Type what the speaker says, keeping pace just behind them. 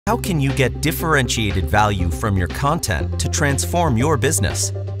How can you get differentiated value from your content to transform your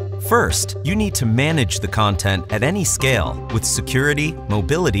business? First, you need to manage the content at any scale with security,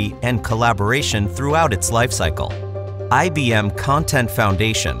 mobility, and collaboration throughout its lifecycle. IBM Content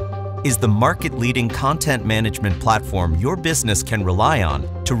Foundation is the market-leading content management platform your business can rely on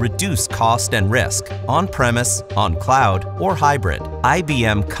to reduce cost and risk, on-premise, on cloud, or hybrid.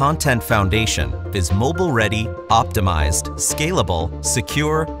 IBM Content Foundation is mobile-ready, optimized, scalable,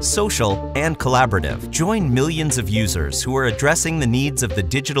 secure, social, and collaborative. Join millions of users who are addressing the needs of the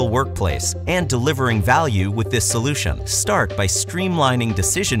digital workplace and delivering value with this solution. Start by streamlining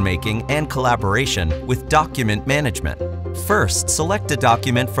decision-making and collaboration with document management. First, select a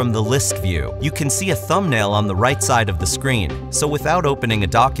document from the list view. You can see a thumbnail on the right side of the screen, so without opening a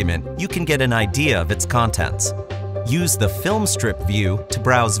document, you can get an idea of its contents. Use the film strip view to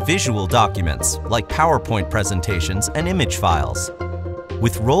browse visual documents like PowerPoint presentations and image files.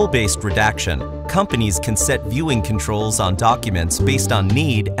 With role-based redaction, companies can set viewing controls on documents based on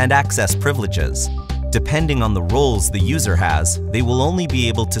need and access privileges. Depending on the roles the user has, they will only be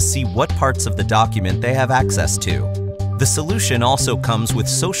able to see what parts of the document they have access to. The solution also comes with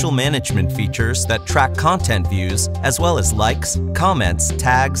social management features that track content views, as well as likes, comments,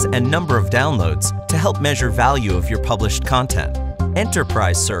 tags, and number of downloads to help measure value of your published content.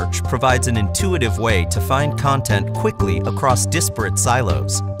 Enterprise Search provides an intuitive way to find content quickly across disparate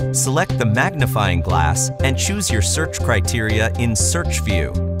silos. Select the magnifying glass and choose your search criteria in Search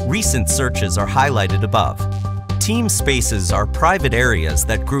View. Recent searches are highlighted above. Team spaces are private areas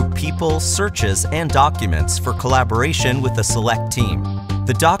that group people, searches, and documents for collaboration with a select team.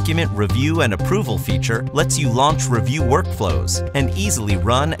 The Document Review and Approval feature lets you launch review workflows and easily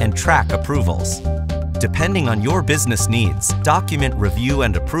run and track approvals. Depending on your business needs, document review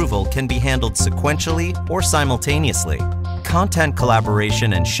and approval can be handled sequentially or simultaneously. Content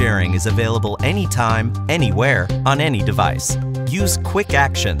collaboration and sharing is available anytime, anywhere, on any device. Use quick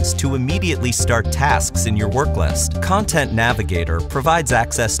actions to immediately start tasks in your work list. Content Navigator provides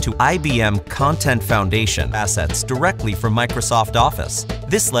access to IBM Content Foundation assets directly from Microsoft Office.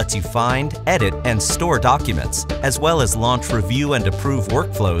 This lets you find, edit, and store documents, as well as launch review and approve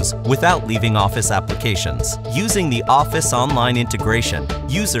workflows without leaving Office applications. Using the Office online integration,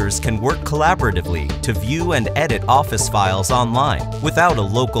 users can work collaboratively to view and edit Office files online without a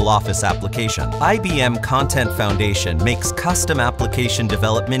local Office application. IBM Content Foundation makes custom application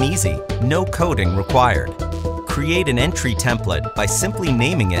development easy, no coding required. Create an entry template by simply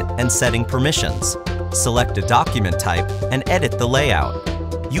naming it and setting permissions. Select a document type and edit the layout.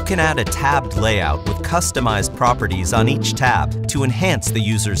 You can add a tabbed layout with customized properties on each tab to enhance the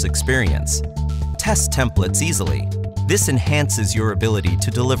user's experience. Test templates easily. This enhances your ability to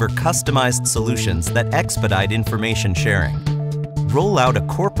deliver customized solutions that expedite information sharing. Roll out a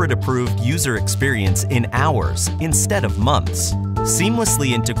corporate-approved user experience in hours instead of months.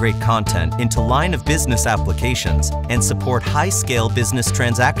 Seamlessly integrate content into line-of-business applications and support high-scale business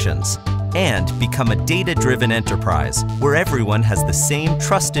transactions. And become a data-driven enterprise where everyone has the same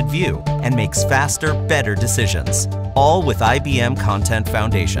trusted view and makes faster, better decisions. All with IBM Content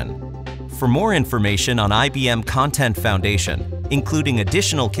Foundation. For more information on IBM Content Foundation, including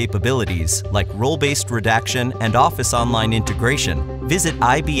additional capabilities like role-based redaction and Office Online integration, visit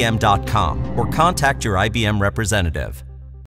IBM.com or contact your IBM representative.